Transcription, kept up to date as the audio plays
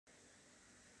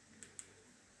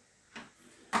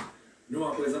Nous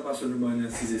en présentation de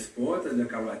 6 sports de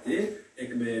karaté,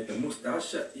 Egbert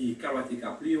Moustache et karaté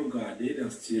capli au gradé dans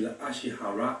style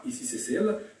Ashihara ici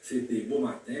Seychelles. C'était beau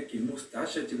matin que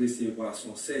Moustache a recevoir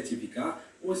son certificat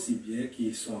aussi bien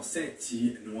que son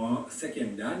ceinture noire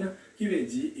 5e dan qui veut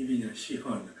dire il vient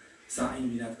Shihan. Ça il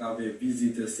vient à travers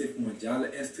visite chef mondial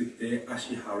instructeur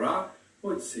Ashihara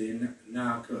Hoosain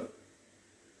Narker.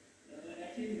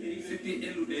 C'était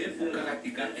éludé pour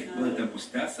karatéka Egbert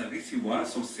Moustache à recevoir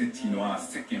son ceinture noire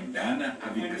 5e dan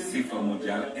avec chef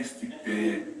mondial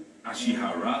instructeur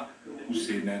Ashihara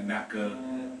Hoosain Narker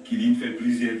qui lui fait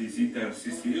plusieurs visites à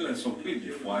Seychelles. Son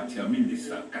première fois termine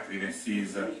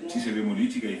 1996. Une cérémonie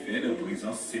qui a fait de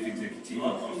présence chef exécutif du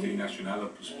Conseil national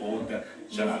pour sport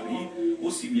Jalari,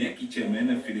 aussi bien qui termine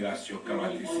la Fédération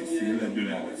Karate Seychelles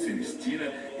Donald Celestine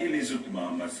et les autres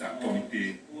membres de sa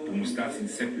comité. Pour Moustache, il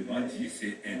simplement dit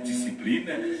c'est une discipline,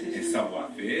 un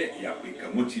savoir-faire et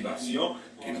avec motivation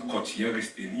qu'il continue à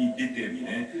rester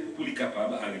déterminé pour être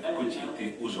capable de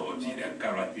continuer aujourd'hui le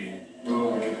karaté.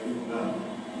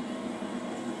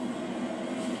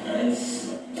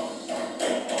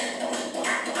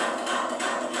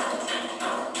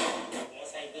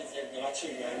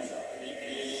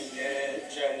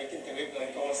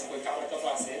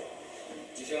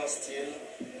 Différents styles,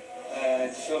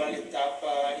 différentes étapes,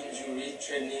 injury,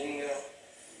 training,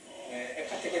 et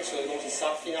quand quelque chose comme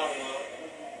ça, finalement,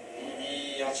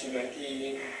 il y a un achievement qui est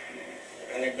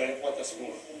une grande importance pour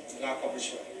moi,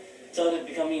 l'accomplissement. Started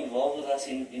becoming involved with us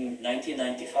in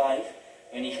 1995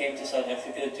 when he came to South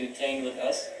Africa to train with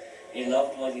us. He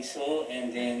loved what he saw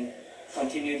and then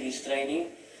continued his training.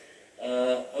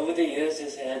 Over the years,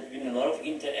 there had been a lot of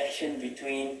interaction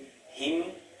between him,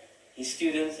 his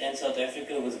students, and South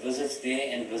Africa with visits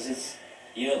there and visits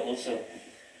here also.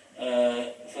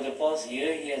 For the past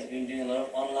year, he has been doing a lot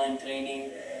of online training.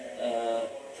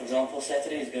 For example,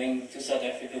 Saturday is going to South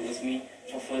Africa with me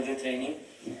for further training.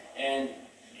 And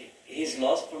his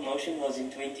last promotion was in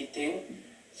 2010,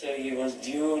 so he was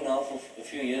due now for a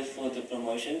few years for the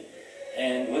promotion.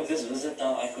 And with this visit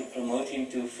now, I could promote him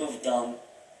to 5th dan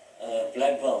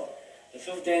black belt. The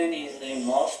 5th dan is a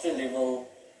master level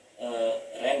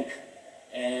rank,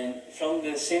 and from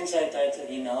the sensei title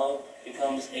he now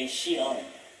becomes a Shihan,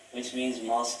 which means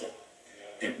master.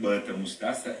 Egbert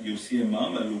Moustache est aussi un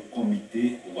membre du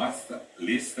comité Ouest,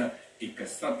 l'Est et que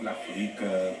Centre l'Afrique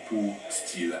pour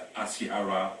style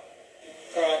Ashihara.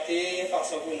 Karaté,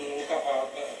 façon pour nous capables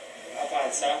à part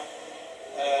de ça,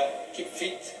 keep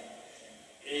fit,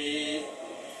 et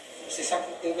c'est ça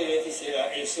que nous bénéficier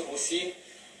là. Et aussi,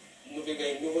 nous avons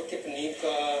une nouvelle technique,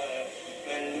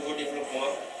 un nouveau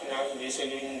développement, nous avons arrivé sur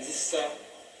une 10.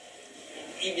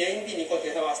 Il y a une ligne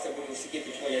côté ça va se développer aussi qui est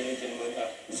plutôt mental.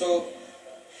 So,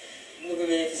 nous avons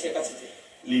bénéficier de capacité.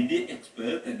 Les deux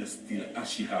experts de style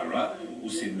Ashihara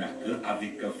Hoosain Narker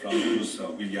avec Francis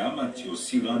William qui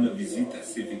aussi rendent visite à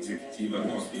chef exécutif du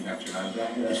Conseil national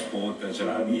du sport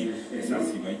Jalari et ça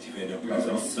c'est moi qui fait de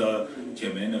présence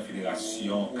chairman de la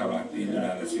Fédération Karaté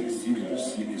Donald Celestine et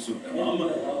aussi les autres membres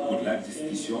pour la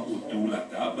discussion autour de la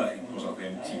table et concentrer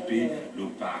un petit peu le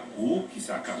parcours qui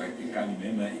s'est karatéka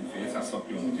lui-même il fait sa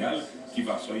champion mondial qui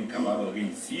va soit capable de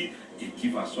réussir et qui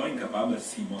va soit capable de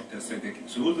cimenter quelque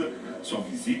chose. Son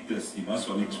visite,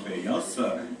 son expérience,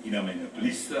 il amène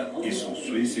plus et son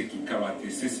souhait c'est qu'il karaté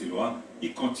seychellois,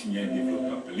 il continue à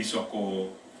développer plus encore.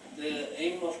 The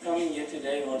aim of coming here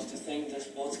today was to thank the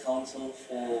Sports Council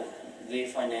for their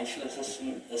financial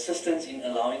assistance in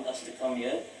allowing us to come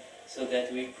here so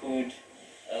that we could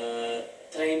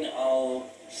train our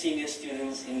senior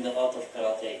students in the art of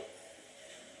karate.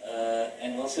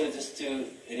 And also just to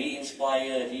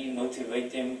re-inspire,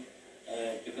 re-motivate them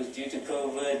because due to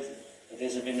COVID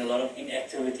there's been a lot of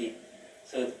inactivity.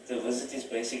 So the visit is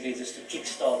basically just to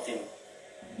kickstart them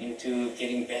into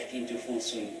getting back into full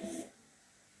swing.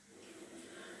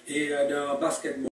 Et dans basketball,